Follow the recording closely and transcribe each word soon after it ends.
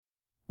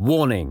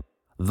Warning: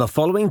 the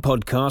following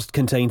podcast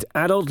contains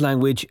adult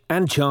language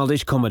and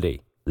childish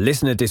comedy.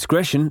 Listener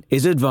discretion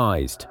is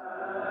advised.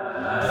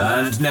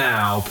 And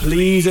now,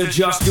 please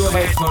adjust your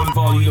headphone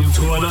volume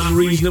to an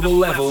unreasonable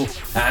level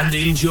and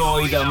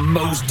enjoy the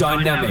most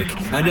dynamic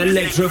and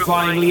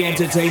electrifyingly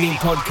entertaining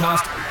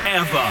podcast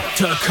ever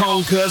to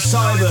conquer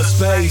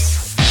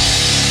cyberspace.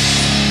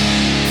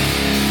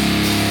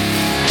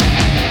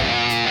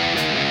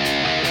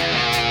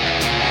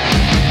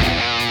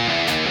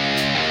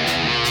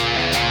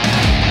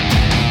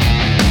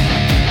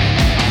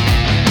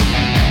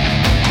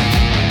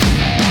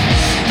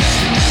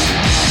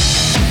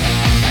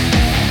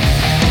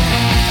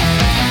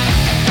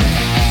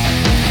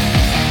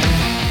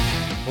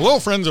 Hello,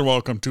 friends, and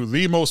welcome to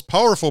the most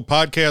powerful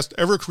podcast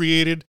ever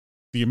created,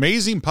 the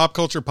Amazing Pop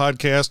Culture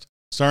Podcast,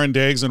 starring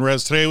Dags and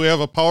Rez. Today we have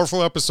a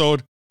powerful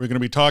episode. We're going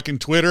to be talking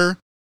Twitter,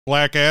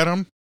 Black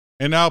Adam,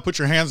 and now put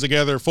your hands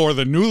together for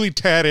the newly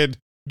tatted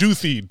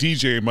Doothy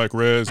DJ Mike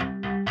Rez.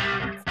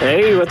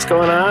 Hey, what's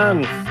going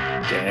on,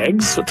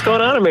 Dags? What's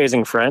going on,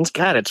 amazing friends?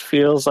 God, it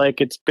feels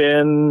like it's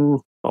been,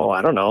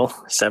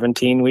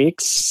 17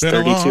 weeks, Been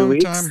 32 a long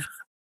weeks. time.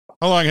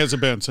 How long has it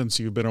been since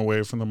you've been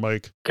away from the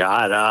mic?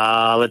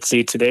 God, let's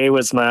see. Today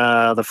was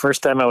the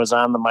first time I was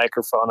on the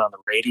microphone on the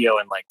radio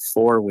in like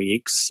 4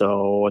 weeks.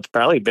 So it's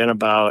probably been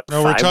about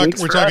No, 5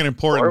 weeks. we're talking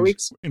 4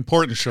 weeks.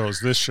 important shows.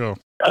 This show.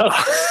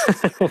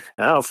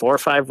 Oh, 4 or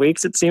 5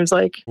 weeks. It seems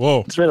like.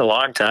 Whoa! It's been a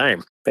long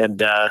time. Been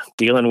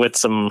dealing with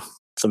some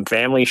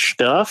family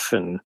stuff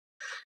and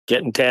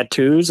getting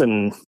tattoos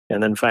and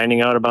then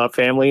finding out about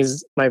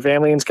my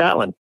family in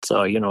Scotland.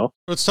 So,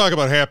 Let's talk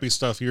about happy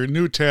stuff. Your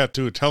new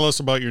tattoo. Tell us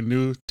about your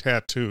new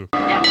tattoo.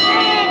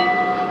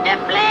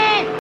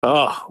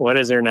 Oh, what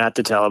is there not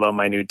to tell about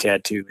my new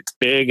tattoo? It's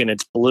big and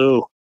it's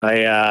blue.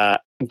 I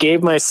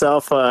gave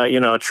myself,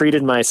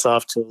 treated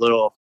myself to a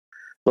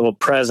little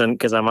present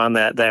because I'm on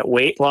that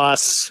weight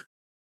loss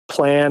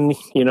plan,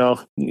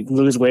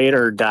 lose weight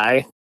or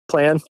die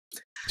plan.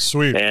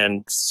 Sweet.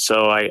 And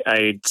so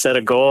I set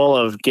a goal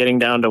of getting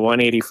down to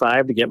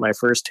 185 to get my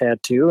first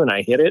tattoo, and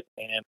I hit it.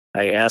 And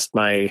I asked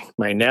my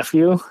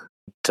nephew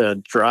to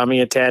draw me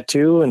a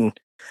tattoo, and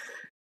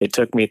it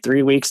took me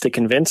 3 weeks to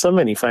convince him,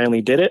 and he finally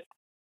did it.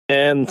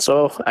 And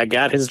so I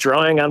got his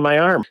drawing on my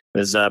arm. It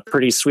was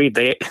pretty sweet.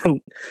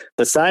 The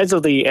size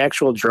of the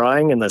actual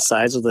drawing and the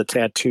size of the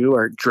tattoo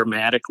are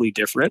dramatically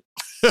different.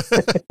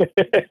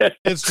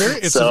 It's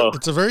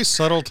a very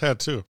subtle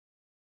tattoo.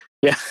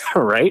 Yeah,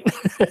 right.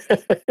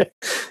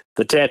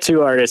 The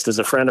tattoo artist is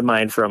a friend of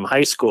mine from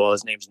high school.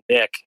 His name's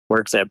Nick,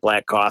 works at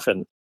Black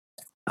Coffin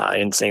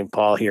in St.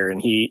 Paul here. And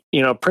he,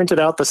 printed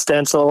out the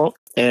stencil,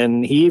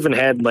 and he even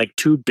had like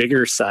 2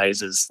 bigger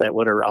sizes that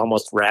would have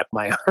almost wrapped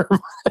my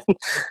arm.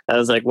 I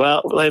was like,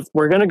 well, if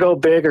we're going to go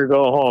big or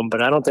go home,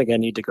 but I don't think I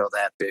need to go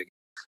that big.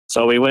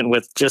 So we went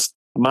with just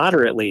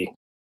moderately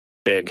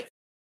big.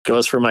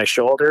 Goes for my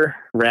shoulder,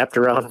 wrapped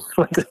around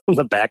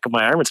the back of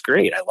my arm. It's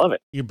great. I love it.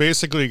 You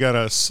basically got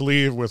a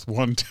sleeve with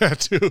one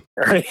tattoo.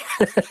 Right.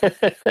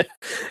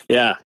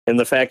 Yeah. And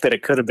the fact that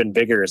it could have been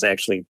bigger is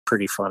actually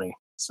pretty funny.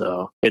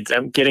 So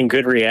I'm getting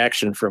good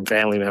reaction from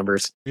family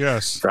members.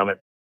 Yes. From it.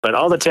 But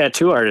all the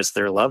tattoo artists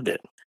there loved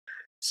it.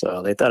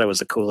 So they thought it was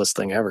the coolest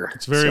thing ever.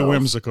 It's very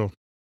whimsical.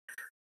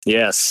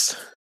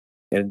 Yes.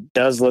 It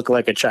does look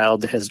like a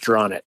child has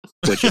drawn it,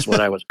 which is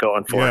what I was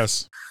going for.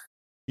 Yes.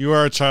 You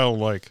are a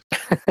childlike.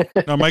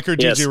 Now, Mike or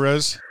Yes. DJ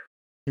Rez,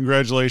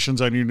 congratulations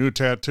on your new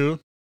tattoo.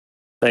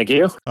 Thank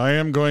you. I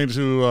am going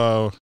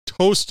to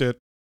toast it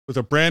with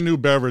a brand new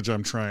beverage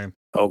I'm trying.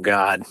 Oh,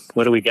 God.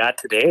 What do we got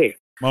today?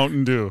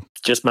 Mountain Dew.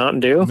 Just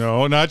Mountain Dew?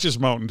 No, not just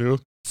Mountain Dew.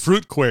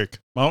 Fruit Quake.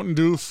 Mountain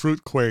Dew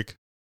Fruit Quake.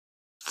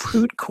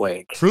 Fruit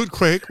Quake. Fruit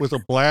Quake with a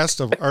blast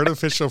of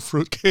artificial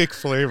fruitcake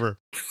flavor.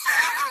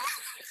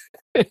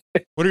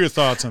 What are your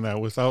thoughts on that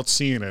without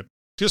seeing it?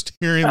 Just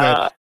hearing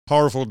that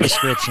powerful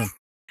description.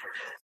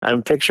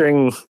 I'm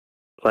picturing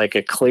like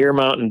a clear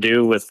Mountain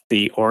Dew with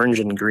the orange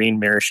and green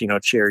maraschino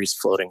cherries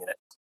floating in it.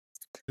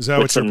 Is that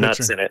with what you're some nuts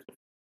picturing? in it.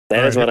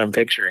 That All is right. what I'm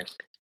picturing.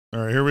 All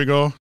right, here we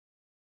go.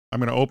 I'm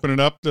going to open it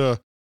up. The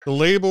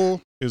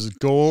label is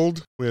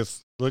gold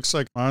with, looks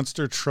like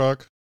monster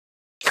truck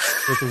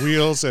with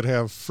wheels that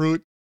have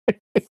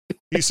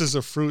pieces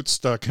of fruit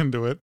stuck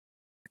into it.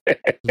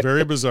 It's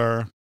very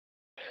bizarre.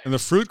 And the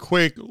Fruit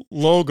Quake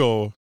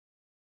logo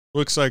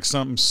looks like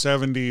something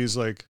 70s,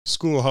 like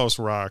Schoolhouse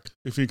Rock,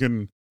 if you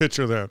can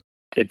picture that.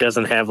 It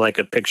doesn't have like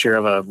a picture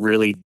of a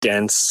really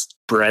dense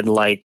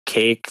bread-like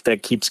cake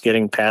that keeps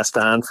getting passed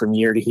on from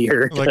year to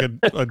year. Like a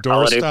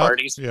Holiday doorstop?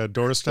 parties? Yeah,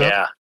 doorstop?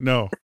 Yeah.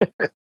 No.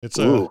 It's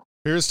Ooh.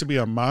 appears to be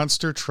a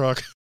monster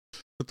truck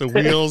with the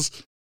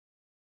wheels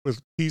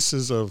with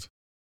pieces of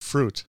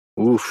fruit.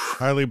 Oof.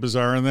 Highly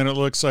bizarre. And then it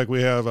looks like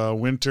we have a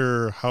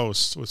winter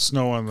house with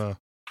snow on the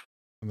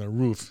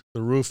roof.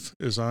 The roof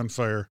is on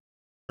fire.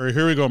 All right,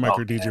 here we go, Mike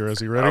or DJ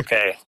Rez. You ready?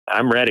 Okay,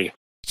 I'm ready.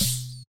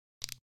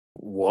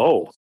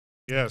 Whoa.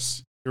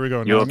 Yes. Here we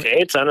go. You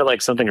okay? It sounded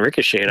like something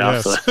ricocheted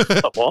off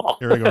the wall.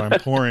 Here we go. I'm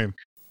pouring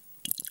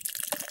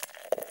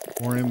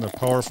the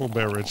powerful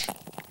beverage.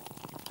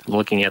 I'm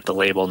looking at the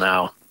label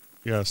now.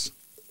 Yes.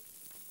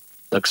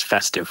 Looks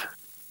festive.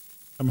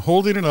 I'm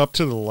holding it up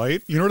to the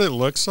light. You know what it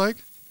looks like?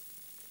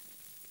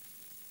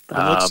 It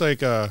looks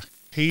like a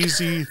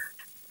hazy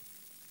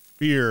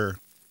beer.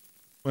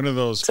 One of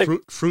those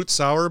fruit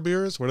sour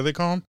beers. What do they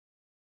call them?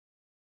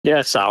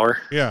 Yeah, sour.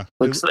 Yeah.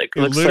 Looks like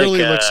a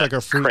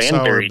fruit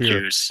sour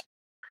beer. Juice.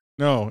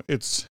 No,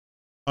 it's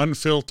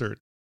unfiltered.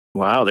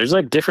 Wow, there's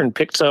like different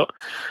pictures. So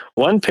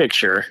one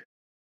picture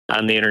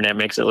on the internet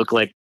makes it look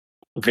like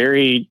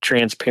very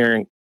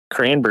transparent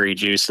cranberry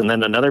juice, and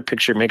then another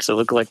picture makes it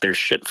look like there's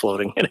shit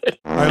floating in it.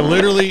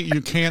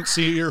 You can't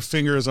see your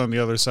fingers on the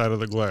other side of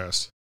the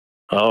glass.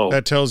 Oh,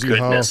 that tells you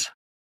goodness. how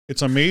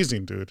it's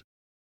amazing, dude.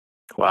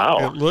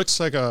 Wow. It looks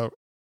like a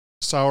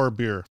sour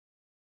beer.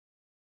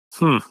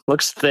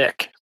 Looks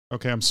thick.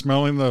 Okay, I'm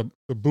smelling the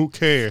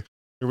bouquet.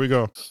 Here we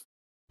go.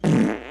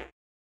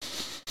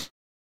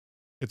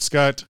 It's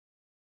got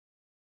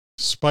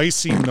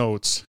spicy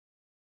notes.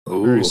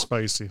 Ooh. Very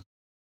spicy.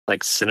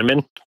 Like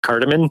cinnamon,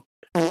 cardamom?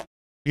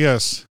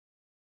 Yes,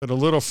 but a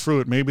little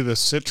fruit. Maybe the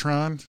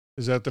citron.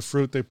 Is that the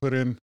fruit they put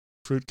in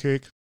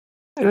fruitcake?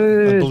 I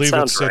believe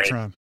it's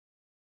citron. Right.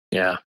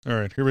 Yeah. All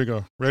right, here we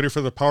go. Ready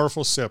for the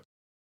powerful sip.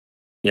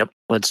 Yep,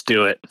 let's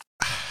do it.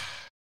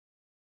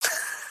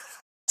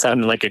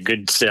 Sounded like a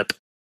good sip.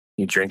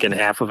 You drinking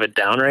half of it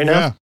down right now?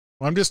 Yeah.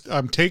 Well,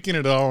 I'm taking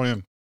it all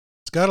in.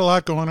 It's got a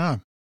lot going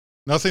on.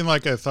 Nothing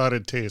like I thought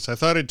it'd taste. I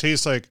thought it'd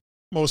taste like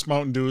most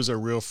Mountain Dews are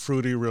real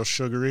fruity, real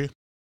sugary.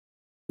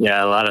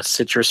 Yeah, a lot of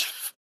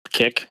citrus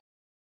kick.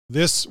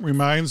 This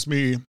reminds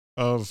me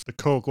of the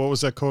Coke. What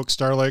was that Coke?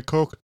 Starlight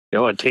Coke?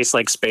 It tastes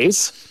like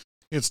space?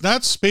 It's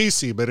not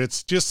spacey, but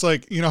it's just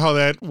like, you know how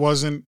that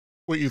wasn't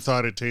what you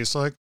thought it tastes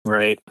like?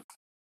 Right.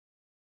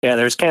 Yeah,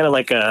 there's kind of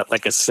like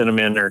a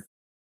cinnamon or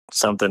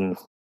something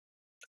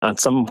on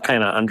some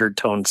kind of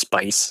undertone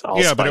spice.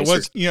 But it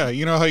was,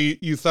 you know how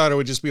you thought it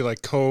would just be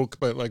like Coke,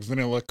 but like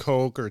vanilla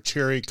Coke or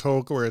cherry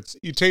Coke, where it's,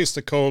 you taste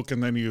the Coke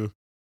and then you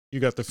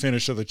got the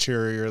finish of the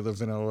cherry or the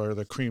vanilla or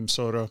the cream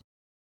soda.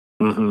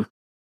 Mm-hmm.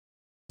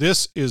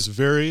 This is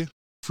very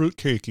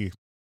fruitcakey.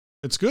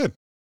 It's good.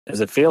 Does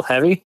it feel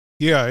heavy?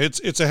 Yeah,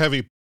 it's a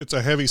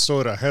heavy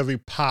soda, heavy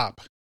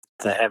pop.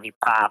 It's a heavy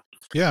pop.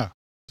 Yeah,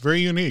 it's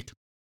very unique.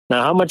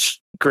 Now, how much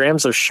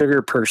grams of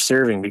sugar per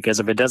serving? Because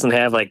if it doesn't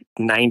have like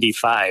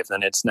 95,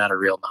 then it's not a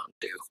real Mountain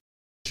Dew.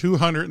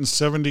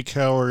 270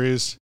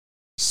 calories,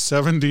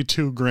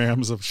 72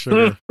 grams of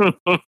sugar.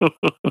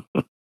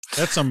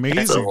 That's amazing.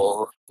 That's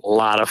a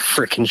lot of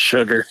freaking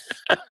sugar.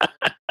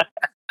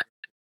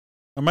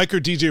 A Micro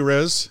DJ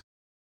Rez,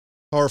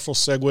 powerful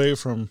segue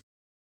from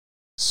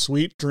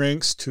sweet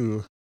drinks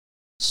to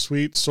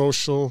sweet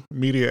social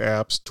media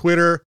apps.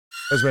 Twitter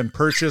has been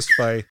purchased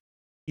by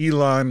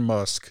Elon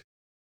Musk.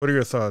 What are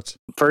your thoughts?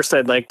 First,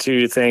 I'd like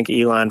to thank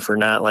Elon for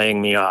not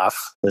laying me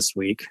off this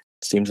week.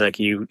 Seems like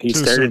he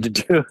started to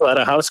do a lot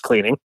of house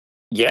cleaning.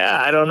 Yeah,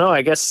 I don't know.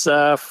 I guess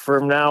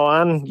from now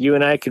on, you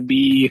and I could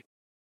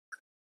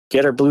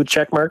get our blue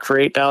check mark for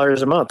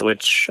 $8 a month,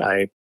 which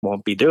I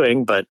won't be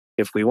doing, but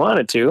if we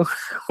wanted to,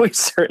 we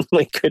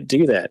certainly could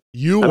do that.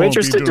 I'm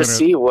interested to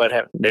see what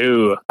happens.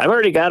 No, I've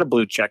already got a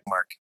blue check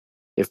mark.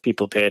 If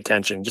people pay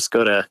attention, just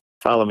go to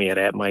follow me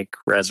at Mike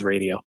Res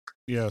Radio.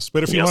 Yes,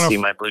 but if you want to see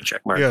my blue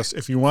check mark. Yes,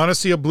 if you want to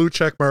see a blue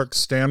check mark,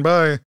 stand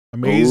by.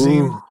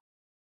 Amazing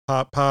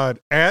Pop Pod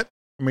at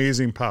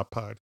Amazing Pop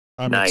Pod.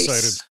 I'm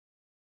excited.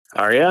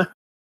 Are you?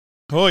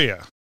 Oh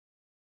yeah.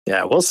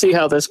 Yeah, we'll see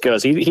how this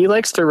goes. He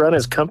likes to run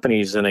his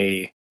companies in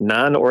a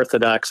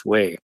non-orthodox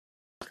way.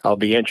 I'll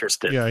be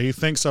interested. Yeah, he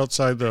thinks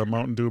outside the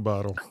Mountain Dew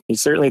bottle. He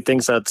certainly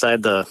thinks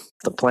outside the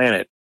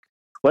planet.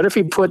 What if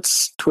he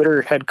puts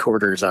Twitter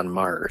headquarters on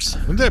Mars?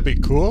 Wouldn't that be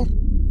cool?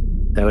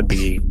 That would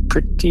be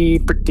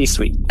pretty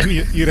sweet.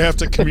 You'd have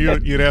to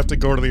commute. You'd have to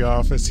go to the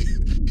office.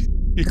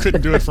 You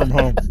couldn't do it from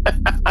home.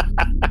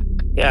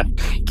 Yeah,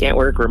 can't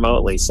work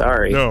remotely.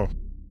 Sorry. No.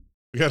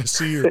 We got to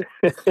see you.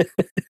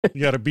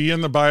 You got to be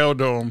in the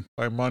Biodome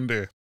by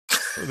Monday.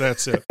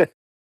 That's it.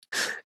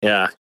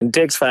 Yeah, it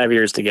takes 5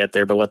 years to get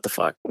there, but what the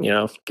fuck?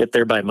 Get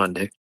there by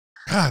Monday.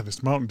 God,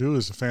 this Mountain Dew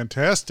is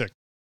fantastic.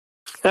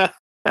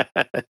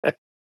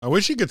 I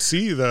wish you could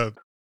see the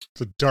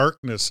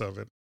darkness of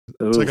it.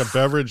 It's like a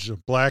beverage a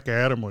Black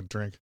Adam would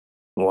drink.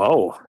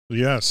 Whoa.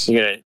 Yes.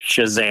 You're going to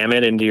Shazam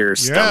it into your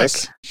stomach?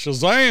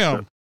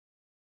 Shazam!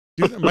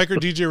 Micro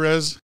DJ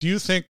Rez, do you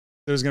think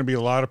there's going to be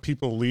a lot of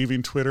people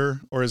leaving Twitter?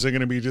 Or is it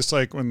going to be just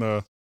like when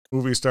the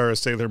movie stars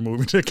say they're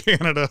moving to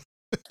Canada?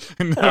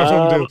 And none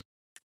of them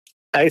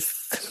do?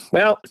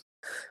 Well,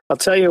 I'll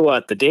tell you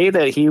what. The day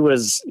that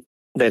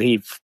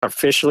he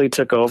officially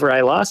took over,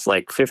 I lost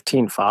like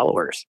 15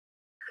 followers.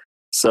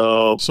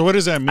 So what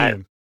does that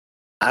mean?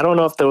 I don't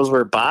know if those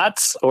were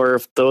bots or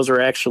if those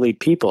were actually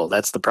people.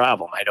 That's the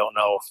problem. I don't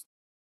know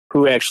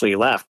who actually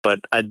left,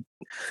 but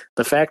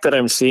the fact that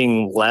I'm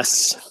seeing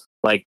less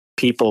like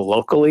people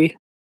locally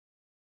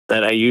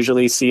that I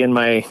usually see in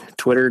my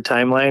Twitter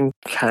timeline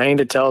kind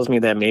of tells me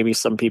that maybe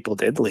some people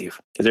did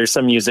leave. There's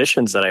some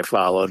musicians that I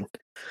followed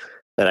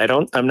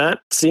I'm not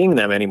seeing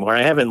them anymore.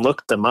 I haven't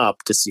looked them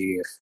up to see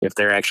if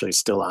they're actually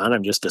still on.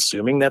 I'm just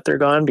assuming that they're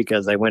gone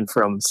because I went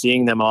from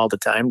seeing them all the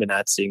time to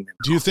not seeing them.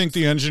 Do you think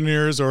the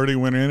engineers already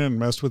went in and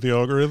messed with the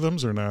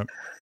algorithms or not?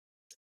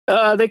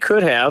 They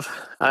could have.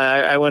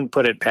 I wouldn't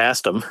put it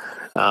past them.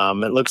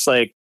 It looks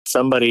like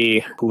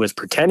somebody who was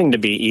pretending to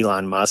be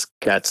Elon Musk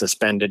got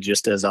suspended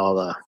just as all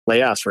the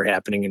layoffs were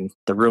happening. And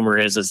the rumor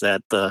is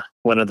that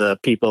one of the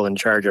people in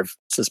charge of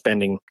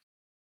suspending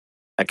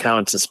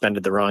accounts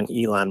suspended the wrong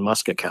Elon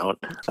Musk account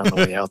on the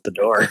way out the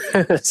door.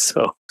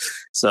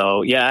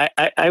 So yeah,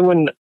 I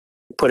wouldn't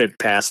put it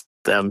past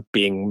them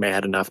being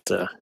mad enough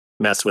to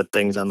mess with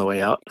things on the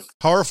way out.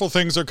 Powerful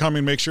things are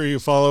coming. Make sure you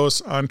follow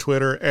us on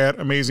Twitter at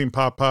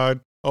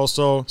AmazingPopPod.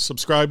 Also,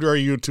 subscribe to our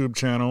YouTube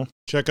channel,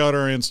 check out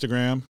our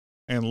Instagram,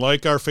 and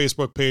like our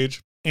Facebook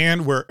page.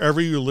 And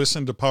wherever you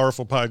listen to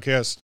powerful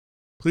podcasts,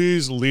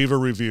 please leave a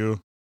review,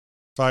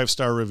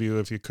 5-star review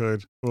if you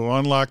could. We'll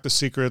unlock the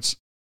secrets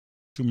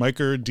to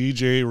Maker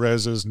DJ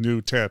Rez's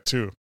new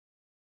tattoo.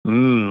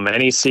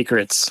 Many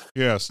secrets.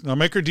 Yes. Now,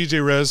 Maker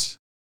DJ Rez,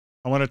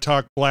 I want to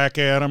talk Black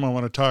Adam. I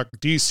want to talk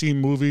DC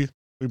movie.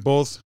 We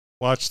both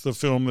watched the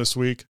film this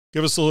week.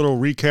 Give us a little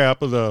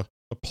recap of the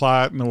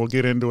plot, and then we'll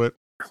get into it.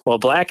 Well,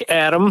 Black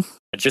Adam,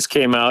 it just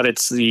came out.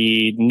 It's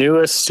the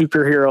newest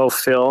superhero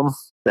film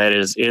that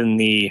is in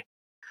the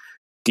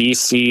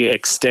DC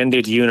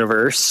Extended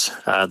Universe,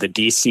 the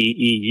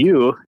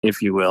DCEU,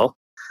 if you will.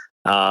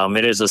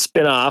 It is a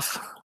spin-off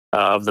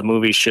of the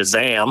movie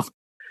Shazam,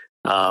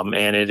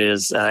 and it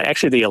is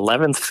actually the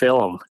 11th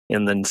film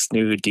in this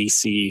new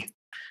DC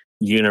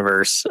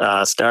universe.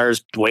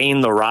 Stars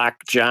Dwayne "The Rock"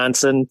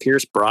 Johnson.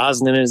 Pierce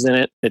Brosnan is in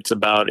it. It's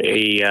about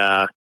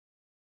a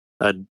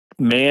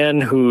man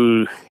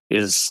who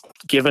is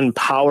given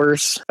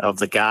powers of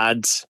the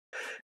gods,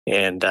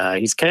 and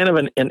he's kind of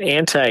an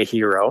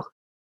anti-hero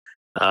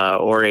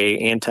or a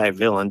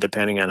anti-villain,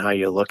 depending on how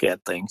you look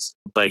at things.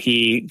 But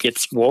he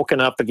gets woken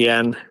up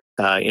again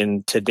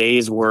in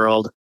today's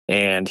world,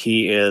 and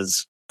he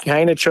is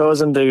kind of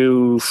chosen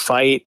to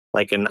fight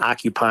like an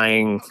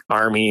occupying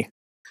army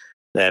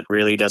that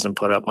really doesn't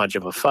put up much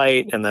of a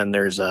fight. And then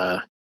there's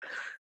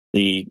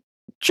the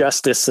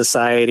Justice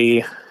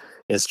Society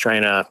is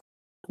trying to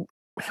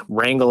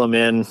wrangle him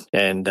in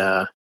and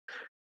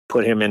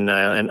put him in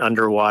an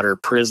underwater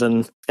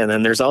prison. And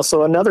then there's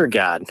also another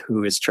god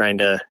who is trying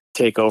to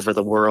take over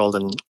the world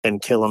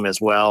and kill him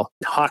as well.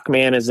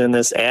 Hawkman is in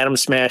this. Atom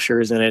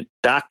Smasher is in it.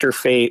 Dr.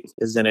 Fate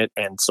is in it.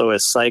 And so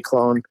is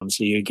Cyclone.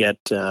 So you get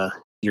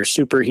your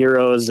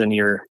superheroes and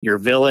your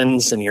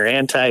villains and your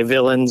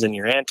anti-villains and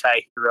your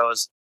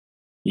anti-heroes.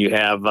 You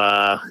have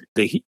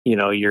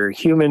your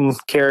human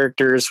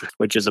characters,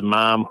 which is a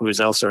mom who is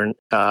also an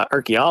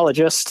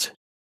archaeologist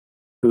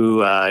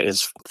who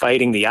is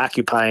fighting the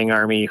occupying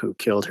army who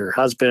killed her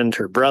husband.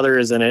 Her brother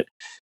is in it,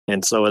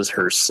 and so is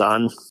her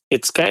son.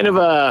 It's kind of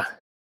a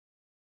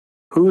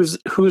who's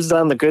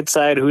on the good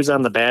side, who's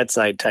on the bad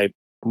side type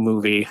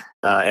movie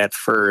at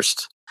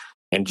first.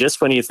 And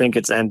just when you think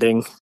it's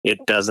ending,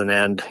 it doesn't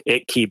end.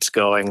 It keeps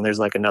going. There's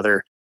like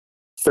another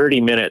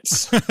 30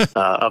 minutes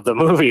of the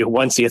movie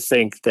once you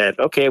think that,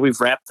 okay, we've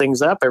wrapped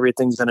things up.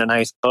 Everything's in a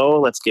nice bow.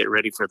 Let's get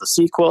ready for the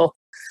sequel.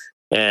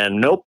 And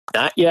nope,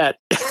 not yet.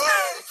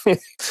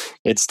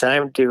 It's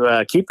time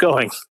to keep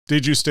going.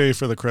 Did you stay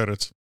for the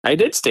credits? I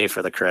did stay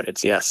for the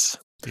credits, yes.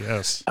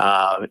 Yes.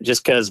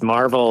 Just because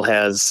Marvel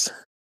has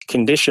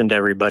conditioned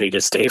everybody to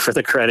stay for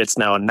the credits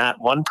now, and not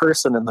one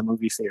person in the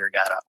movie theater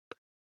got up.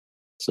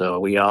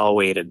 So we all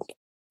waited.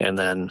 And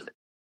then...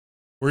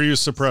 Were you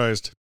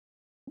surprised?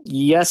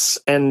 Yes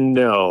and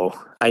no.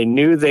 I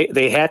knew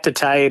they had to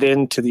tie it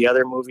into the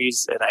other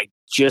movies, and I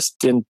just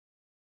didn't...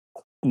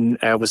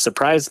 I was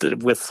surprised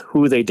with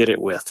who they did it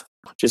with,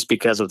 just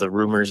because of the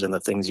rumors and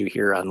the things you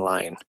hear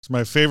online. It's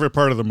my favorite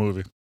part of the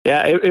movie.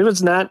 Yeah, it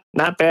was not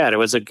bad. It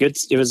was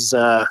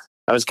I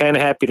was kind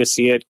of happy to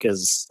see it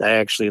because I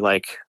actually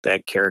like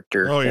that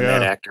character and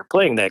that actor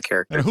playing that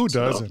character. And who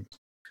doesn't?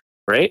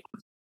 Right?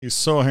 He's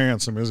so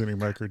handsome, isn't he,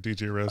 Maker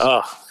DJ Rez?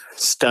 Oh,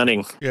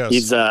 stunning. Yes.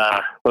 He's,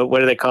 what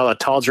do they call it? A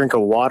tall drink of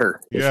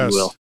water, if you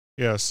will.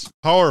 Yes.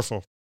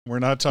 Powerful. We're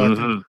not talking...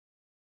 Mm-hmm.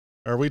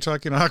 Are we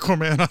talking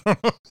Aquaman?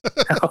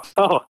 I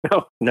don't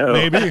know. No.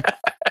 Maybe.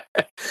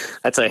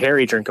 That's a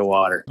hairy drink of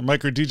water.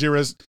 Maker DJ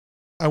Rez,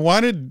 I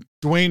wanted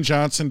Dwayne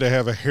Johnson to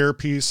have a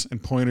hairpiece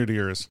and pointed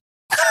ears.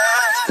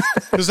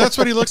 Because that's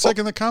what he looks like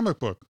in the comic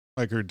book,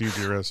 Maker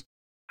DJ Rez.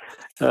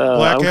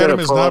 Black Adam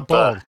is not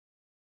bald.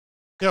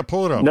 Yeah,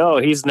 pull it up. No,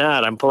 he's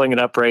not. I'm pulling it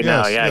up right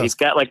now. Yeah, he's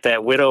got like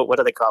that widow, what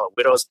do they call it?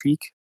 Widow's peak?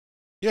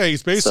 Yeah,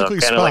 he's basically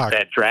Spock. Kind of like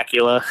that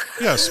Dracula.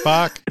 Yeah,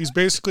 Spock. He's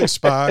basically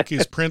Spock.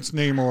 He's Prince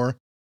Namor.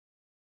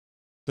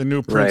 The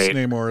new Prince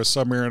Namor, a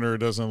Submariner,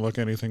 doesn't look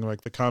anything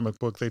like the comic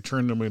book. They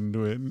turned him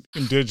into an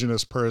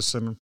indigenous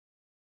person.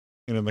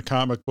 And in the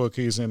comic book,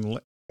 he's an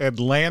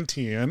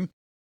Atlantean.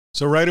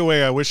 So right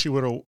away, I wish he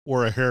would have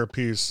wore a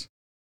hairpiece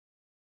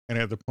and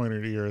had the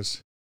pointed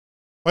ears.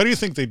 Why do you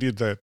think they did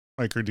that,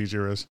 Maker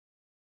DJ Rez?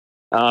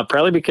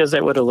 Probably because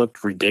that would have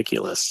looked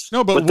ridiculous.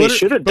 No, but what they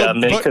should have done,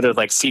 they could have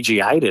like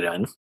CGI'd it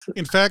on.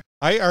 In fact,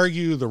 I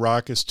argue The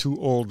Rock is too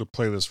old to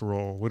play this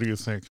role. What do you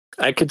think?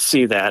 I could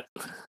see that.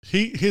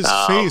 His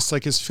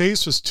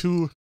face was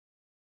too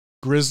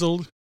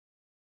grizzled.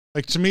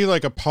 Like, to me,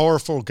 like a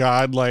powerful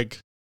god, like,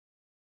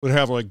 would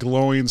have like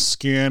glowing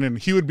skin, and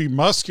he would be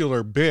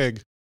muscular,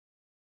 big,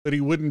 but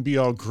he wouldn't be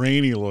all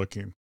grainy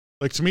looking.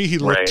 Like, to me, he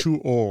looked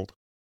too old.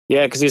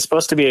 Yeah, because he's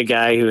supposed to be a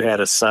guy who had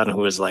a son who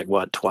was like,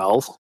 what,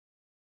 12?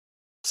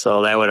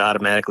 So that would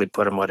automatically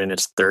put him, in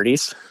his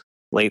 30s?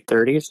 Late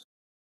 30s?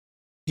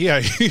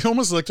 Yeah, he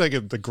almost looked like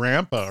the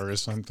grandpa or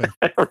something.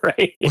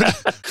 Right. Yeah.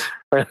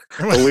 A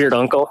weird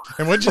uncle.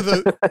 And what'd you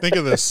think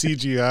of the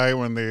CGI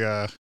when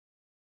they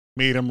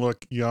made him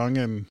look young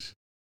and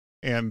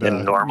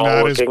normal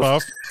not looking? as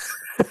buff?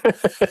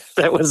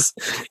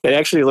 It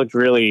actually looked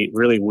really,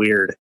 really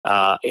weird.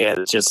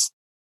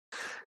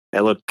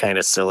 It looked kind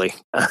of silly,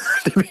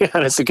 to be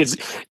honest, because,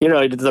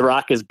 The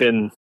Rock has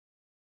been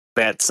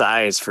that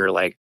size for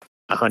like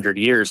 100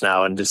 years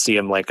now, and to see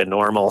him like a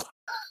normal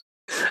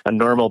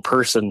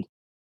person,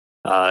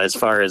 as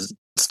far as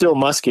still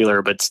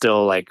muscular, but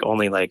still like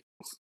only like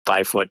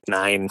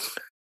 5'9",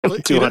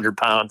 200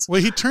 pounds.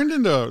 Well,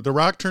 The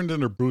Rock turned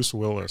into Bruce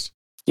Willis.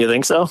 You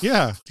think so?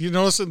 Yeah. Do you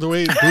notice the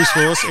way Bruce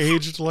Willis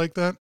aged like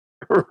that?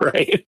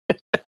 Right.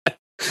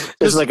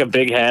 Just like a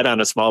big head on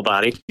a small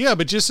body. Yeah,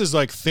 but just as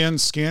like thin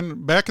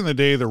skin. Back in the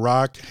day, The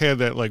Rock had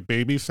that like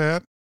baby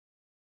fat.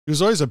 He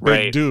was always a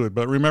big dude,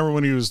 but remember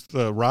when he was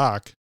The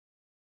Rock,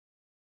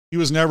 he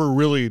was never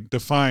really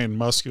defined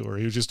muscular.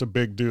 He was just a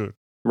big dude.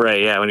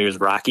 Right, yeah, when he was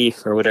Rocky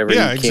or whatever.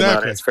 Yeah, he came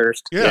out as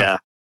first. Yeah.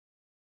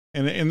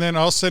 And then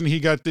all of a sudden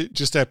he got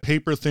just that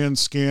paper thin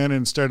skin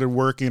and started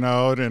working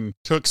out and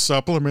took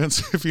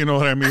supplements, if you know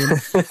what I mean.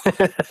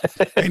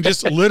 And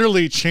just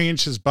literally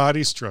changed his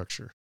body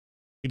structure.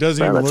 He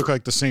doesn't even look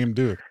like the same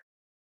dude.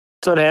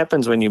 That's what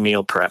happens when you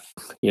meal prep,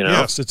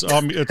 Yes, it's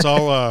all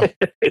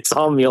it's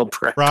all meal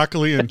prep.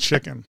 Broccoli and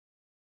chicken.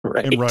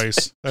 Right. And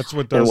rice. That's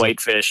what does and it.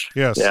 whitefish.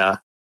 Yes. Yeah.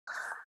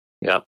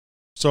 Yep.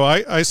 So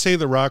I say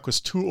The Rock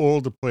was too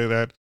old to play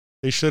that.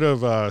 They should have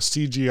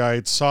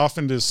CGI'd,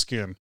 softened his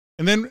skin.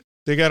 And then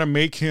they got to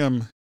make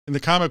him, in the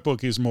comic book,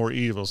 he's more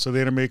evil. So they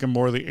had to make him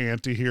more the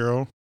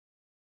anti-hero.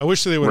 I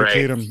wish they would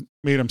have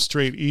made him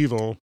straight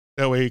evil.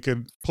 That way he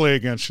could play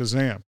against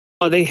Shazam.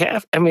 Oh, they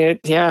have. I mean,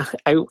 yeah,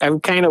 I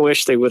kind of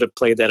wish they would have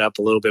played that up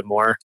a little bit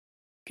more.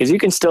 Because you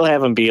can still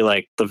have him be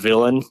like the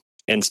villain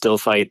and still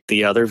fight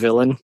the other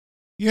villain.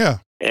 Yeah.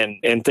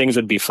 And things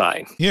would be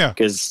fine. Yeah.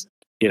 Because,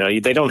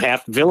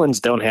 villains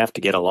don't have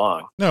to get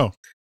along. No.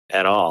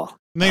 At all.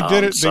 And they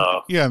did it.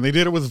 And they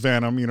did it with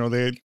Venom.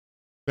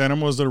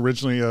 Venom was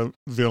originally a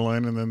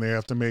villain, and then they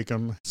have to make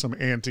him some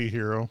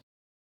anti-hero.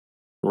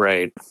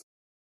 Right.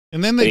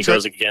 And then he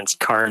goes against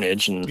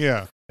Carnage. And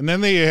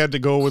then they had to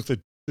go with the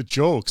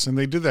jokes, and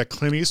they did that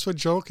Clint Eastwood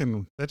joke,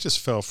 and that just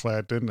fell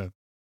flat, didn't it?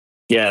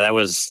 Yeah, it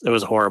was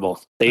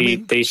horrible.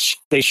 They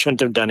shouldn't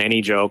have done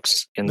any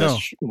jokes in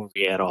this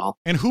movie at all.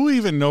 And who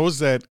even knows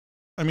that?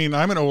 I mean,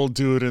 I'm an old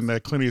dude, and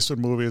that Clint Eastwood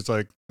movie is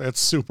like,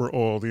 that's super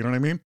old. You know what I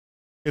mean?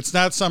 It's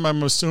not something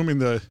I'm assuming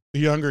the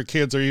younger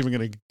kids are even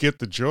going to get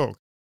the joke.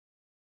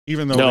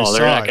 Even though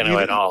they're not going to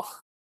at all.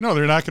 No,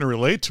 they're not going to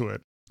relate to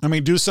it. I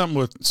mean, do something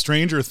with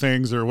Stranger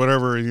Things or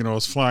whatever,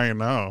 is flying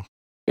now.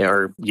 Yeah,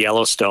 or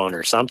Yellowstone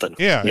or something.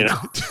 Yeah.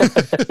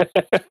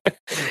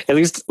 At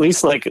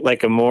least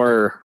like a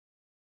more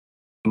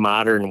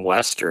modern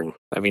Western.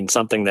 I mean,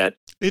 something that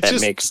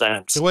makes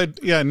sense.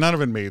 None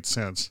of it made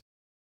sense.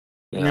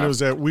 Yeah. I mean, it was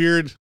that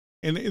weird,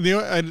 and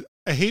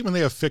I hate when they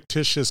have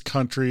fictitious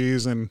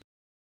countries and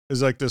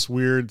there's like this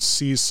weird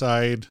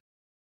seaside.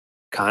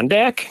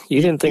 Kondak?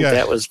 You didn't think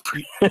that was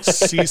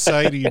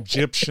seaside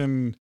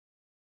Egyptian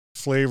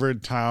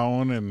flavored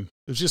town, and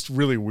it was just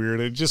really weird.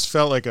 It just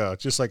felt like a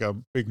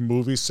big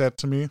movie set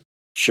to me.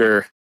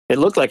 Sure, it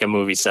looked like a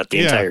movie set the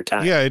entire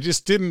time. Yeah, it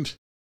just didn't.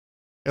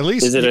 At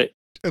least is it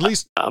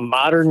a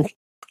modern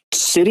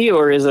city,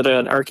 or is it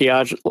an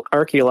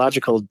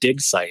archaeological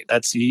dig site?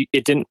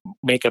 It didn't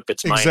make up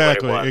its mind.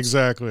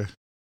 Exactly.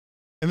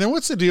 And then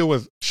what's the deal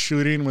with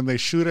shooting when they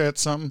shoot at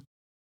something?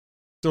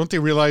 Don't they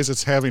realize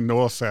it's having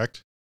no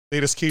effect? They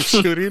just keep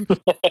shooting.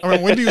 I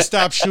mean, when do you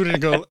stop shooting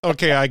and go,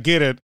 okay, I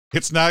get it.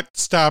 It's not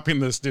stopping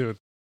this dude.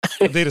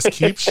 But they just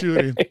keep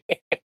shooting.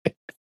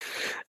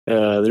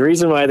 The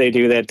reason why they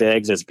do that to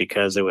eggs is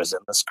because it was in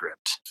the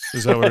script.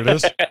 Is that what it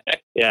is?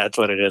 Yeah, that's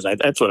what it is.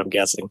 That's what I'm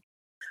guessing.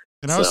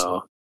 And I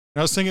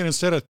was thinking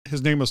instead of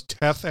his name was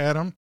Teth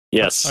Adam.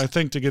 Yes. I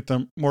think to get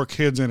them more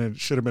kids in, it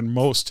should have been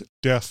Most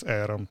Deaf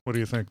Adam. What do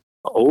you think?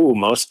 Oh,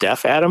 Most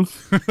Deaf Adam?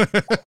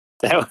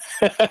 That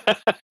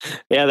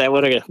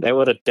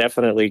would have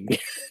definitely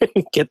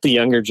get the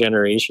younger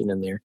generation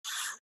in there.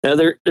 Now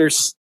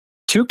there's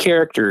two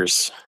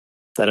characters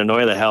that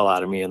annoy the hell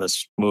out of me in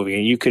this movie,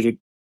 and you could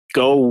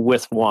go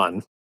with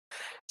one.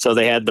 So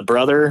they had the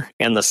brother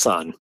and the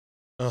son.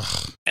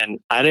 Ugh. And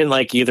I didn't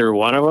like either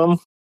one of them,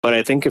 but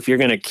I think if you're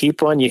going to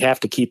keep one, you have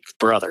to keep the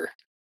brother,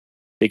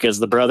 because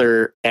the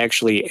brother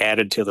actually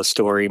added to the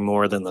story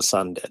more than the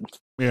son did.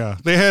 Yeah,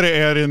 they had to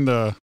add in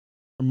the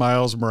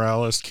Miles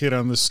Morales kid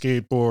on the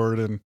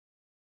skateboard and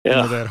you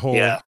know,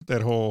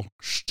 that whole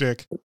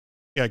shtick.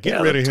 Yeah,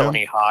 get rid of him.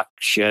 Tony Hawk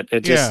shit.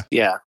 It just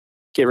get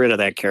rid of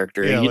that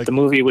character. Yeah, the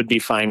movie would be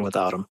fine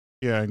without him.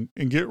 Yeah,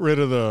 and get rid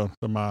of the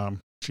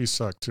mom. She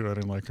sucked too. I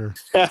didn't like her.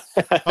 all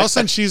of a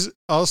sudden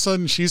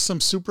she's some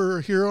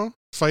superhero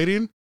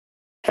fighting.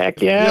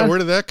 Heck yeah. Yeah, where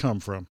did that come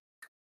from?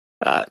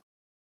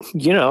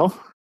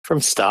 From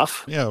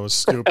stuff. Yeah, it was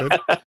stupid.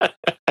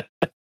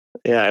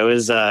 Yeah, it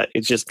was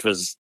it just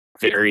was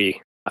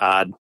very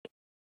odd.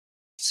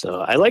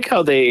 So I like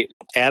how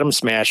Atom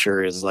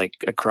Smasher is like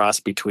a cross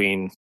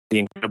between the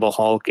Incredible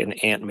Hulk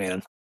and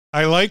Ant-Man.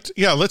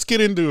 Let's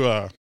get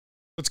into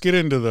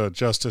the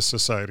Justice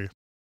Society.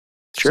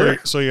 Sure.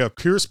 So you have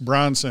Pierce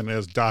Bronson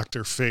as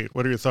Dr. Fate.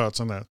 What are your thoughts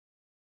on that?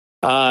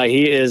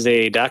 He is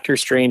a Doctor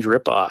Strange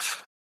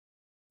ripoff.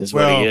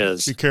 What he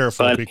is. Be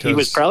careful, but because he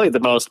was probably the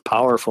most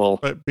powerful.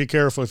 But be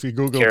careful if you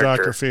Google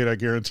character. Dr. Fate. I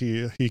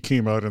guarantee he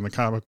came out in the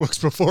comic books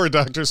before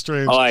Doctor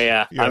Strange. Oh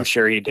yeah. I'm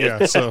sure he did.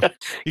 Yeah, so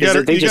you got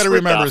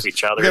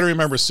to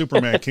remember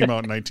Superman came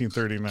out in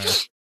 1939.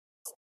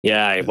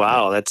 Yeah,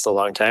 wow, that's a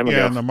long time ago.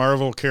 Yeah, and the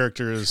Marvel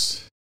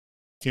characters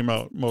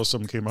most of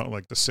them came out in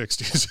like the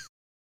 60s.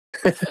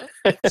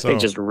 So, they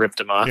just ripped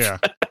him off. Yeah.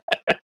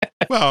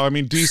 Well, I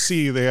mean,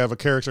 DC, they have a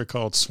character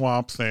called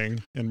Swamp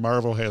Thing, and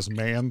Marvel has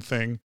Man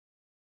Thing.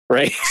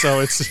 Right.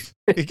 So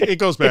it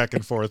goes back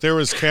and forth. There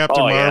was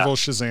Captain Marvel,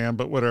 Shazam,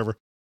 but whatever.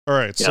 All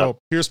right. So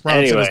Pierce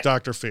Bronson is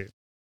Dr. Fate.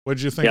 What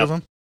did you think of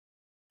him?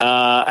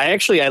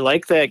 I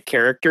like that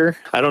character.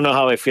 I don't know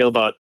how I feel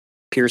about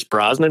Pierce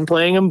Brosnan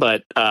playing him,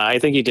 but I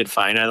think he did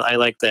fine. I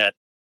like that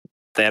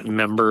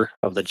member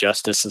of the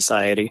Justice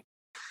Society.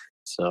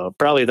 So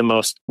probably the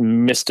most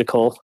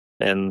mystical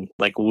and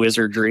like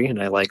wizardry,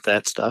 and I like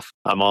that stuff.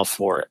 I'm all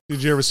for it.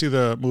 Did you ever see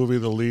the movie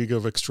The League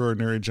of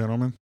Extraordinary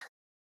Gentlemen?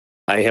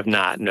 I have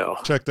not, no.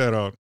 Check that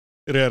out.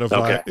 It had a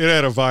vibe. Okay. It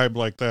had a vibe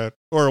like that.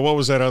 Or what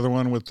was that other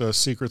one with the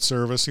Secret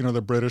Service? You know,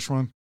 the British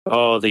one.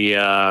 Oh,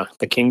 the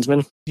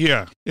Kingsman.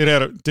 Yeah, it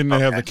had. Didn't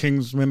it have the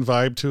Kingsman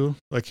vibe too?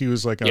 Like he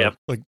was like a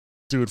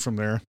dude from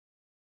there.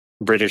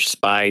 British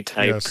spy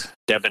type,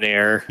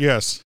 debonair.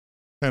 Yes,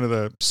 kind of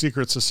the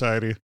secret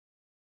society.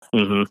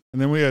 Mm-hmm.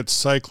 And then we had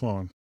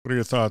Cyclone. What are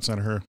your thoughts on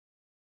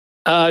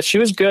her? She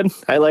was good.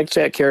 I liked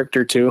that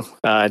character too.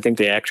 I think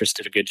the actress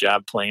did a good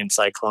job playing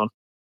Cyclone.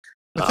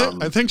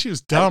 I think she was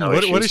dumb.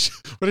 What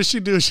does she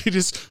do? She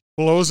just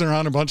blows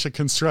around a bunch of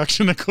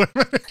construction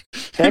equipment.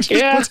 Heck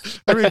yeah.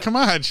 I mean, come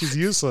on. She's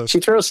useless. She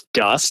throws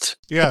dust.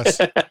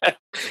 Yes.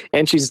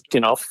 And she's,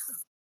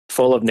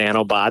 full of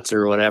nanobots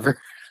or whatever.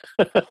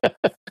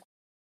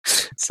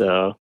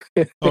 So.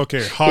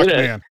 Okay.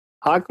 Hawkman.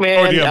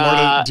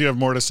 Hawkman. Do you have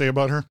more to say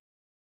about her?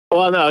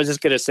 Well, no, I was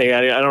just going to say,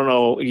 I don't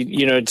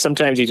know.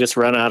 Sometimes you just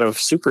run out of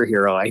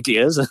superhero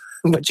ideas,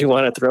 but you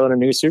want to throw in a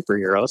new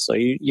superhero. So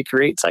you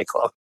create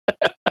Cyclone.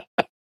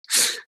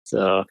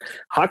 So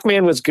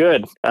Hawkman was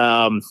good.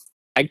 I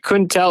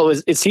couldn't tell,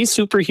 is he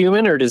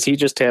superhuman or does he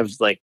just have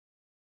like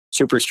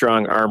super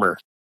strong armor?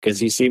 Because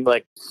he seemed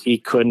like he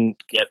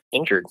couldn't get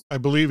injured. I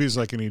believe he's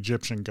like an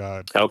Egyptian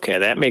god. Okay,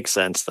 that makes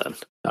sense then.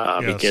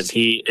 Because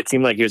it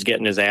seemed like he was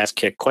getting his ass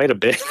kicked quite a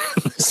bit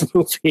in this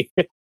movie.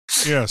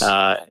 Yes.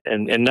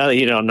 And now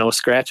no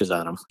scratches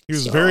on him. He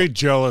was very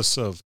jealous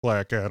of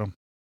Black Adam.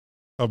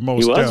 Of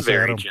most He was Death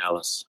very Adam.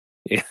 jealous.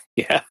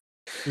 Yeah.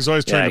 He's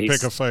always trying to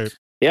pick a fight.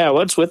 Yeah,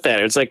 what's with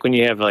that? It's like when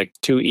you have like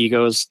two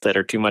egos that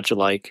are too much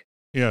alike.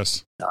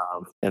 Yes.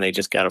 And they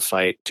just got to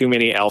fight. Too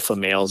many alpha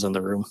males in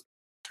the room.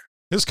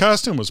 His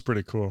costume was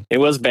pretty cool. It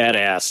was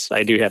badass.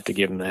 I do have to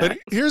give him that. But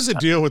here's the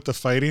deal with the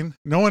fighting.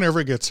 No one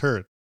ever gets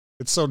hurt.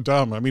 It's so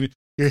dumb. I mean,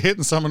 you're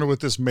hitting someone with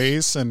this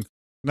mace and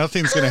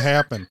nothing's going to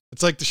happen.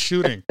 It's like the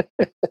shooting.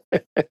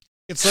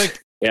 It's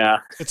like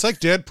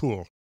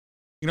Deadpool.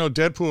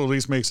 Deadpool at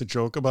least makes a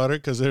joke about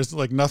it because there's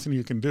like nothing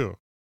you can do.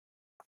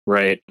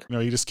 Right.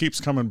 He just keeps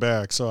coming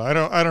back. So I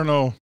don't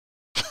know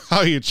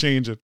how you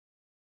change it.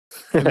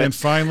 And then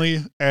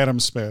finally, Atom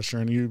Smasher.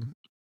 And you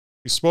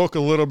spoke a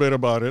little bit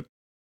about it.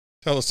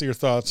 Tell us your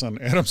thoughts on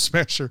Atom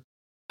Smasher.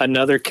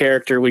 Another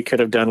character we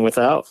could have done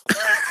without.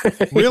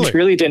 Really? It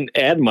really didn't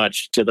add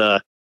much to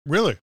the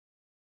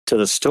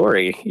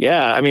story.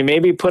 Yeah. I mean,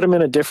 maybe put him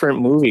in a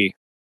different movie.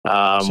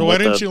 So why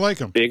didn't you like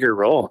him? Bigger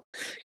role.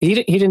 He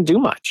didn't do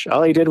much.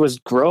 All he did was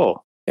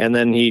grow. And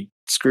then he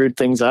screwed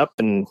things up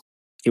and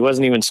he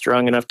wasn't even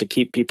strong enough to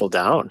keep people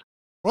down.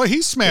 Well,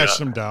 he smashed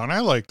them down.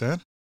 I like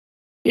that.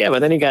 Yeah, but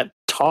then he got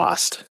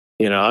tossed.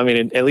 I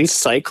mean, at least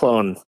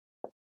Cyclone.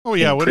 Oh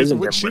yeah,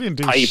 she didn't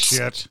do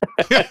shit.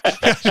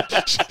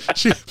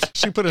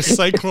 she put a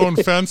cyclone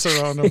fence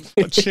around him,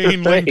 a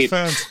chain link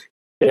fence.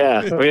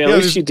 Yeah, I mean, at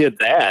least she did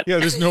that. Yeah,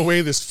 there's no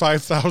way this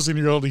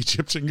 5,000-year-old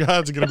Egyptian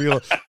god's going to be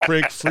able to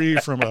break free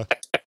from a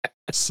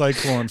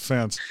cyclone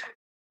fence.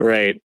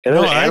 Right, and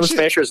then Atom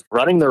Smasher's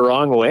running the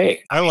wrong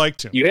way. I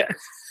liked him.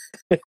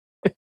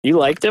 You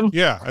liked him?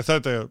 Yeah, I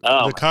thought the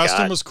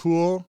costume was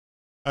cool.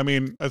 I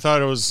mean, I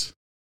thought it was.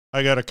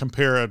 I got to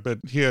compare it, but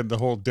he had the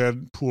whole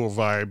Deadpool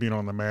vibe,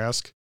 on the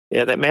mask.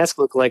 Yeah, that mask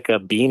looked like a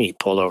beanie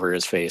pulled over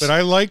his face. But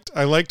I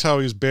liked how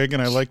he's big,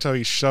 and I liked how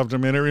he shoved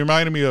him in. It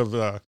reminded me of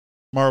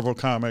Marvel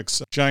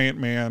Comics, Giant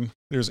Man.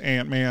 There's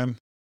Ant-Man,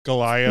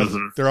 Goliath.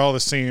 Mhm. They're all the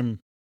same.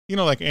 You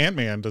know, like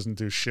Ant-Man doesn't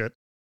do shit.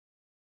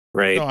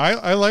 Right. No,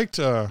 I liked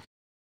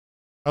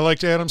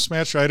Adam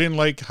Smasher. I didn't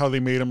like how they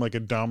made him like a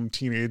dumb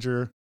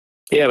teenager.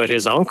 Yeah, but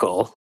his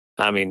uncle,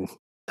 I mean,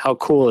 how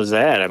cool is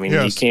that? I mean,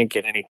 Yes. you can't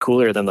get any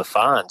cooler than the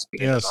Fonz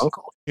being Yes. his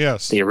uncle.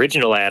 Yes. The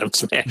original Adam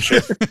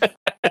Smasher.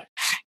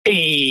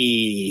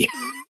 Hey.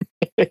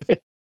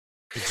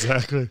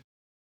 Exactly.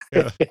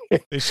 Yeah.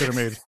 They should have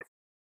made.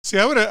 See,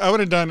 I would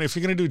have done, if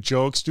you're gonna do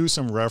jokes, do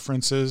some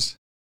references.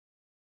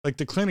 Like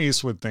the Clint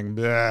Eastwood thing.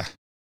 Bleh.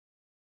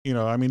 You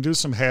know, I mean, do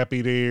some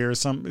Happy Day or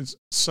some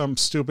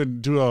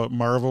stupid, do a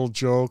Marvel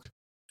joke.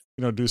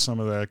 You know, do some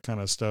of that kind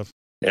of stuff.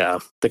 Yeah.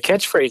 The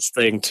catchphrase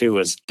thing, too,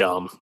 was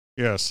dumb.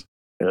 Yes.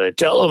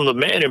 Tell him the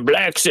man in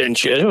black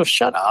sent you. Oh,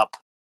 shut up.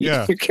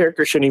 Yeah. Your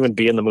character shouldn't even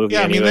be in the movie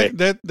Yeah, anyway. I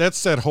mean,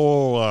 that's that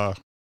whole,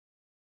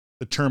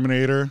 the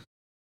Terminator.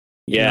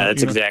 Yeah,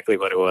 that's you know, exactly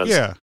what it was.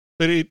 Yeah.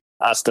 But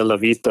Hasta la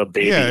vista,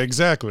 baby. yeah,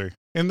 exactly.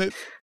 And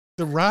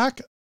the Rock,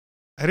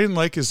 I didn't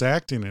like his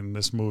acting in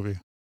this movie.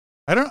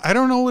 I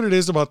don't know what it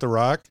is about The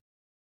Rock.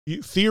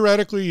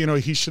 Theoretically, you know,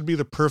 he should be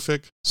the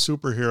perfect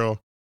superhero,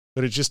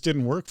 but it just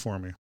didn't work for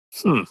me.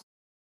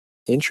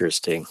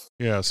 Interesting.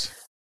 Yes.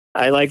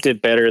 I liked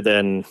it better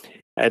than,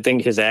 I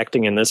think his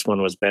acting in this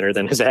one was better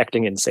than his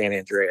acting in San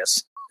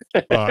Andreas.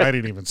 I'm not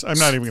even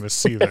going to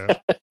see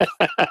that.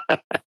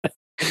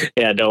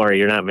 Yeah, don't worry,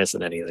 you're not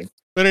missing anything.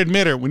 But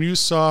admit it, when you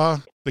saw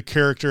the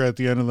character at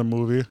the end of the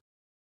movie,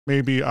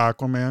 maybe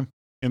Aquaman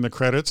in the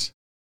credits,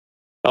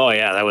 Oh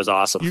yeah, that was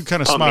awesome. you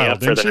kind of Pumped me smiled, up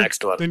for didn't the you?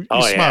 next one. Then you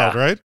Oh smiled, yeah.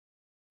 right?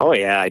 Oh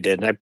yeah, I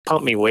did. I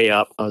pumped me way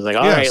up. I was like,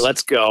 all Yes. right,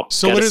 let's go.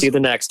 So Gotta what is- see the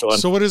next one.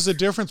 So what is the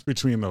difference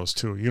between those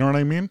two? You know what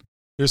I mean?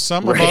 There's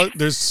some Right.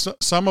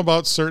 some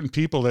about certain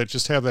people that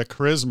just have that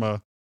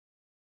charisma.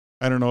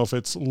 I don't know if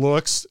it's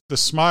looks, the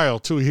smile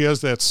too. He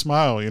has that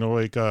smile, you know,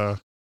 like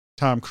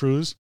Tom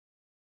Cruise.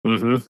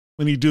 hmm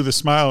When you do the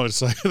smile,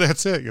 it's like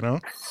that's it, you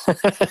know.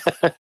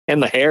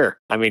 And the hair.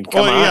 I mean,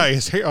 come on. Yeah,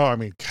 his hair. Oh, I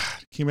mean,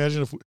 God, can you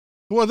imagine if?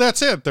 Well,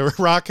 that's it. The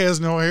Rock has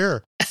no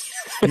hair.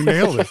 You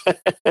nailed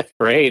it.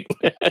 Right.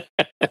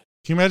 Can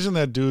you imagine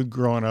that dude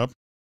growing up?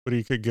 What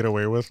he could get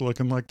away with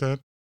looking like that?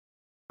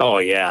 Oh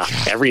yeah,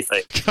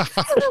 everything.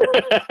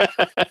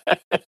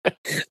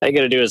 All you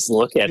gotta do is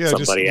look at Yeah,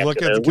 just somebody look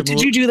after at that. the-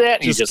 Did you do that?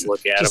 And you just- just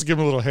look at Just them. give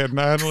him a little head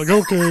nod. Like,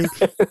 okay,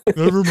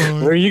 never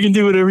mind. Or you can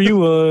do whatever you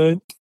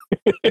want.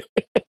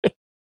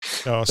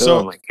 No, Oh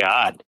so my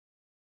god.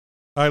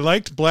 I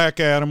liked Black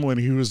Adam when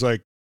he was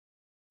like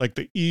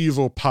the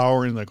evil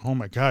power and like, oh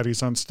my God,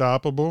 he's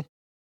unstoppable.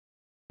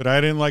 But I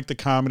didn't like the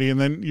comedy. And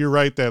then you're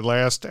right, that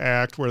last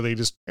act where they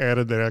just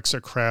added that extra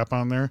crap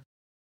on there.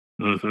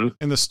 hmm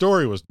And the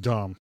story was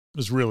dumb. It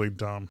was really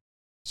dumb.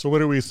 So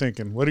what are we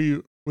thinking? What are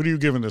you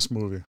giving this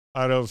movie?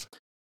 Out of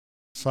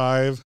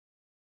 5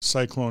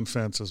 cyclone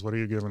fences, what are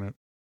you giving it?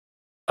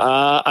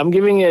 I'm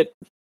giving it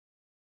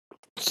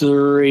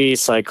 3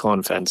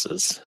 cyclone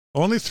fences.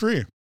 Only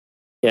 3.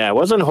 Yeah, it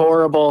wasn't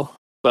horrible,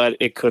 but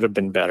it could have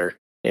been better.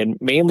 And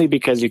mainly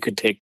because you could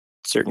take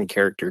certain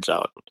characters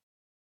out.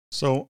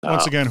 So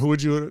once again, who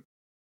would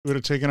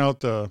have taken out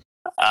the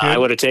I Kid?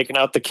 would have taken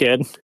out the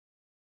kid,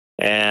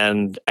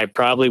 and I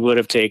probably would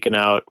have taken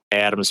out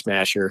Adam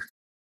Smasher.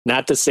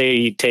 Not to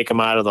say take him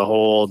out of the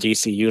whole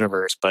DC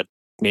universe, but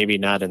maybe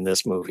not in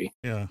this movie.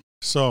 Yeah.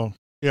 So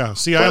yeah.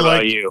 See, What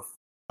about you?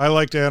 I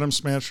liked Adam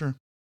Smasher.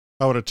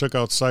 I would have took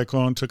out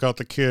Cyclone, took out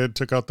the kid,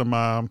 took out the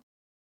mom,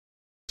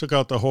 took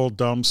out the whole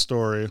dumb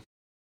story.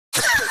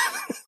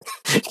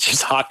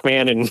 Just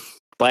Hawkman and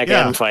Black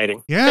Yeah. Adam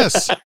fighting.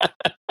 Yes.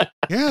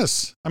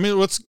 Yes. I mean,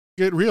 let's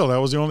get real. That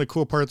was the only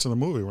cool parts of the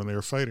movie when they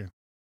were fighting.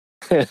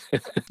 You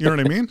know what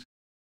I mean?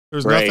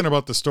 There's Right. nothing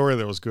about the story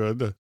that was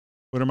good.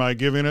 What am I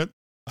giving it?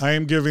 I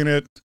am giving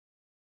it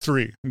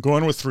 3. I'm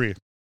going with 3.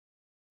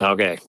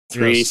 Okay,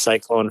 3 Yes.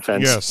 cyclone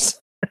fences.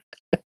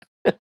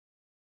 Yes.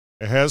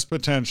 It has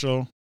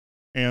potential.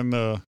 And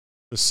the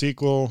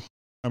sequel,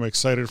 I'm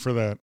excited for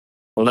that.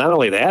 Well, not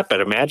only that, but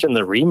imagine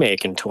the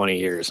remake in 20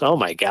 years. Oh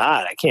my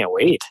God, I can't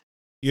wait.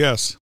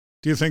 Yes.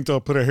 Do you think they'll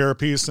put a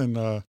hairpiece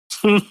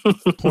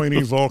in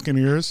pointy Vulcan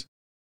ears?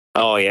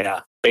 Oh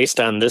yeah, based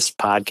on this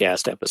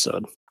podcast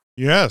episode.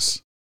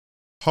 Yes.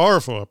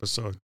 Powerful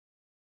episode.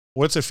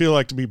 What's it feel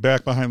like to be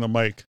back behind the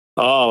mic?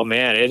 Oh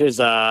man, it is.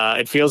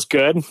 It feels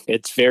good.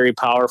 It's very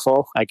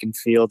powerful. I can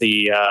feel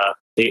the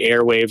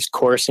airwaves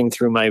coursing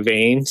through my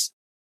veins,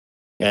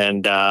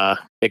 and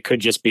it could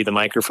just be the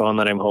microphone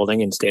that I'm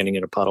holding and standing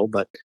in a puddle.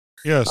 But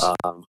Yes.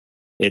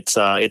 it's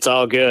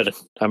all good.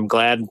 I'm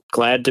glad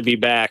to be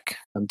back.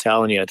 I'm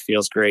telling you, it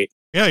feels great.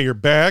 Yeah, you're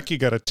back. You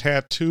got a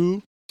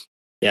tattoo.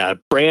 Yeah,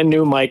 brand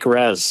new Mike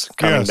Rez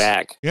coming Yes.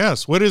 back.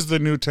 Yes. What is the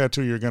new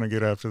tattoo you're going to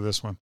get after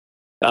this one?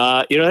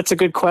 That's a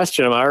good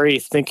question. I'm already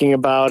thinking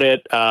about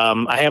it.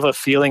 I have a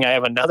feeling I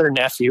have another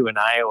nephew in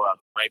Iowa.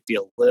 Might be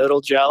a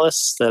little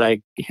jealous that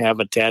I have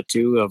a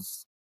tattoo of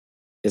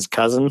his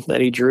cousin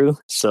that he drew.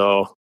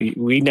 So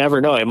we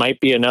never know. It might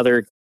be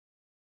another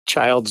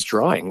child's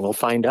drawing. We'll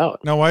find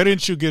out. Now, why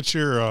didn't you get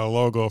your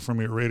logo from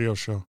your radio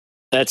show?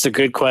 That's a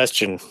good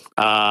question.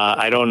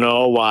 I don't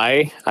know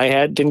why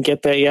I didn't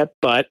get that yet,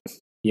 but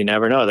you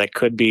never know. That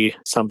could be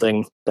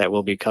something that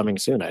will be coming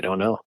soon. I don't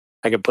know.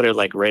 I could put it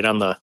like right on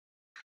the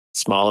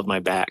small of my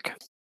back.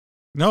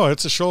 No,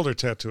 it's a shoulder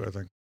tattoo, I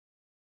think.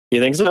 You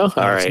think so? All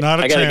right. It's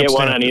not a I gotta tramp get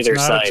one stamp. on either it's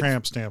not side. a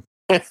tramp stamp.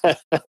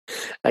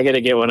 I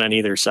gotta get one on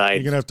either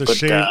side. You're gonna have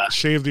to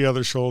shave the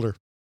other shoulder.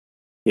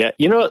 Yeah.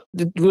 You know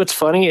what's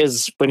funny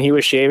is when he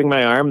was shaving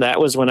my arm, that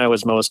was when I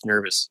was most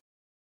nervous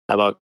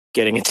about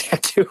getting a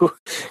tattoo.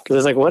 Because I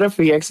was like, what if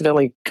he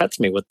accidentally cuts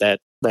me with that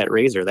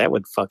razor? That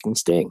would fucking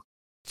sting.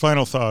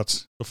 Final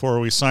thoughts before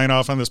we sign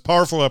off on this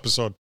powerful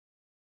episode.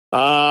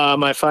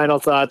 My final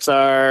thoughts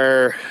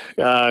are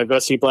go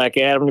see Black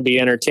Adam to be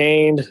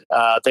entertained.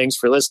 Thanks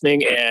for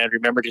listening, and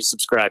remember to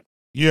subscribe.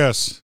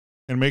 Yes,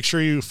 and make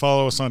sure you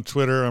follow us on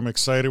Twitter. I'm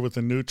excited with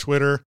the new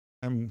Twitter.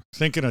 I'm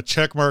thinking a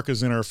check mark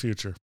is in our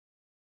future.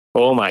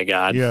 Oh, my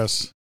God.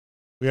 Yes.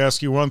 We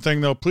ask you one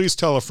thing, though. Please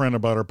tell a friend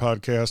about our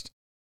podcast.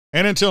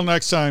 And until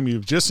next time,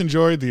 you've just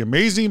enjoyed the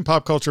Amazing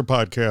Pop Culture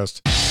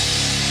Podcast.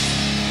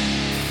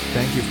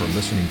 Thank you for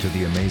listening to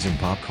the Amazing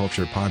Pop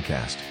Culture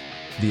Podcast.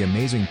 The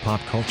Amazing Pop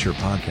Culture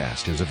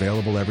Podcast is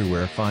available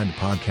everywhere fine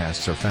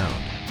podcasts are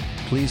found.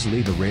 Please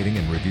leave a rating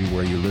and review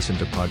where you listen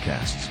to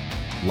podcasts.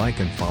 Like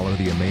and follow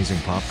the Amazing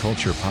Pop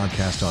Culture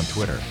Podcast on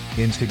Twitter,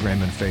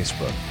 Instagram, and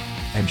Facebook.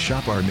 And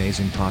shop our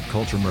Amazing Pop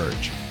Culture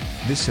merch.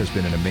 This has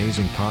been an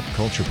Amazing Pop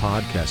Culture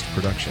Podcast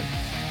production.